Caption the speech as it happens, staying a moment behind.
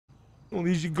Well,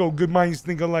 there you go. Good minds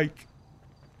think alike.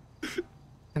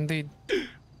 Indeed.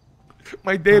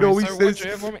 My dad always sir, what says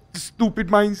you have for me? stupid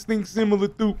minds think similar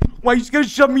too. Why you just gonna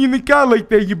shove me in the car like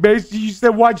that, you bastard? You said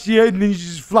watch your head and then you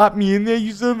just flop me in there,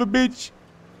 you son of a bitch.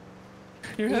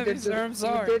 You're heavy, sir. I'm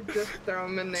sorry. You did just throw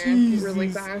him in there really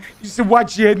Jesus. fast. You said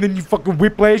watch your head and then you fucking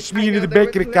whiplash me I into know, the there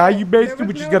back of was the car, no- you there bastard, was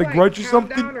which you no, got a like, grudge or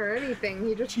countdown something? or anything.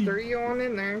 He just threw you on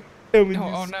in there. Oh,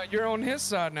 now you're on his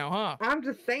side now, huh? I'm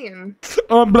just saying.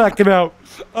 I'm blacking out.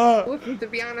 Listen, to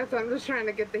be honest, I'm just trying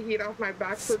to get the heat off my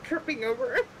back for tripping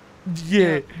over it.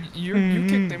 Yeah. You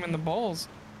kicked him in the balls.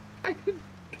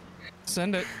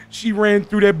 Send it. She ran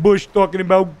through that bush talking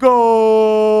about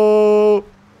go.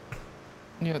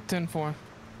 Yeah, 10-4.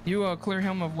 You clear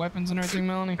him of weapons and everything,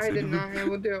 Melanie? I did not. I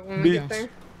will do it when we get there.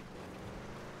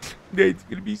 Date's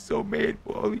gonna be so mad,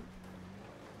 Paulie.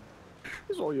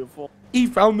 It's all your fault. He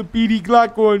found the PD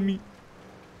Glock on me.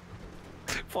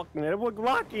 Fuck man, what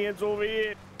GlockHands over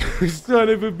here? Son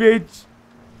of a bitch.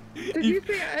 Did you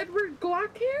say Edward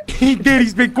GlockHands? He did.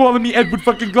 He's been calling me Edward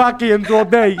fucking GlockHands all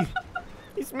day.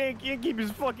 This man can't keep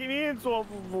his fucking hands off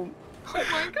of him. Oh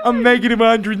my god. I'm negative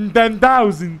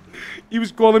 110,000. He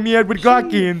was calling me Edward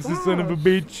GlockHands, the son of a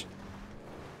bitch.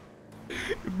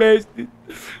 Bastard.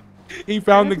 He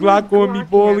found the Glock on me,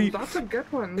 Paulie. That's a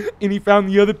good one. And he found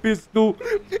the other pistol.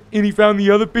 And he found the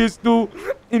other pistol.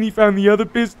 And he found the other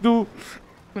pistol.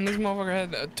 When this motherfucker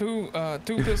had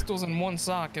two pistols in one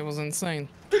sock, it was insane.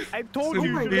 I told Son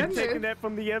you of a you bitch. taking that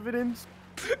from the evidence.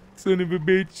 Son of a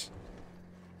bitch.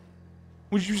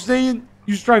 What you saying?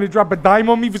 You was trying to drop a dime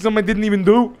on me for something I didn't even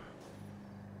do?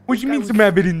 What you mean some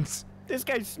evidence? This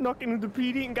guy snuck into the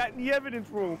PD and got in the evidence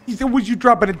room. He said, was you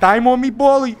dropping a dime on me,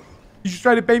 Paulie? You just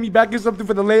trying to pay me back or something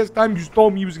for the last time you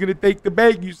told me you was going to take the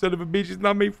bag, you son of a bitch. It's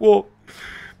not my fault.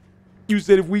 You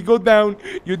said if we go down,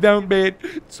 you're down bad.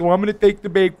 So I'm going to take the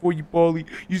bag for you, Paulie.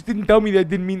 You just didn't tell me that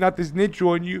didn't mean not to snitch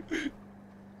on you.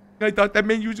 I thought that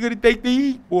meant you was going to take the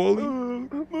heat, Paulie.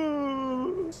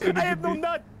 I have no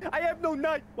nut. I have no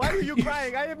nut. Why are you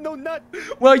crying? I have no nut.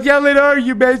 Well, yell at her,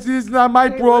 you bastard. It's not my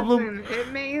problem. Listen,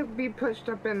 it may be pushed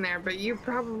up in there, but you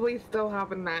probably still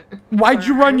have a nut. Why'd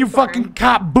you run your fucking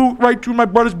cop boot right through my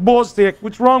brother's ball sack?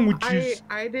 What's wrong with you?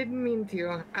 I didn't mean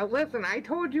to. Listen, I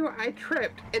told you I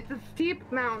tripped. It's a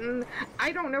steep mountain.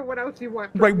 I don't know what else you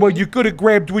want. Right, well, you could have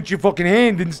grabbed with your fucking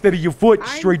hand instead of your foot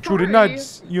straight through the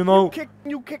nuts, you know?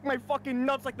 You kicked my fucking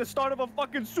nuts like the start of a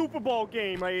fucking Super Bowl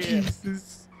game, I hear.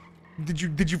 Jesus.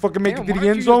 Did you fucking make Damn, it to the why'd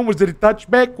end you- zone? Was it a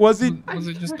touchback? Was it? Was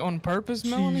it just on purpose,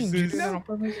 Melanie? Did you do that on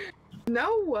purpose?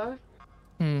 No.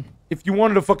 If you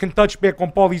wanted a fucking touchback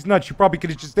on Paulie's nuts, you probably could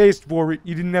have just asked for it.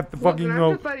 You didn't have to fucking Listen, know.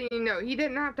 I'm just letting you know, he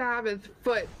didn't have to have his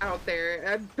foot out there.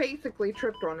 I basically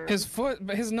tripped on it. His foot,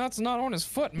 but his nut's not on his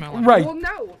foot, Melanie. Right. Well,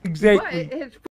 no. Exactly. But his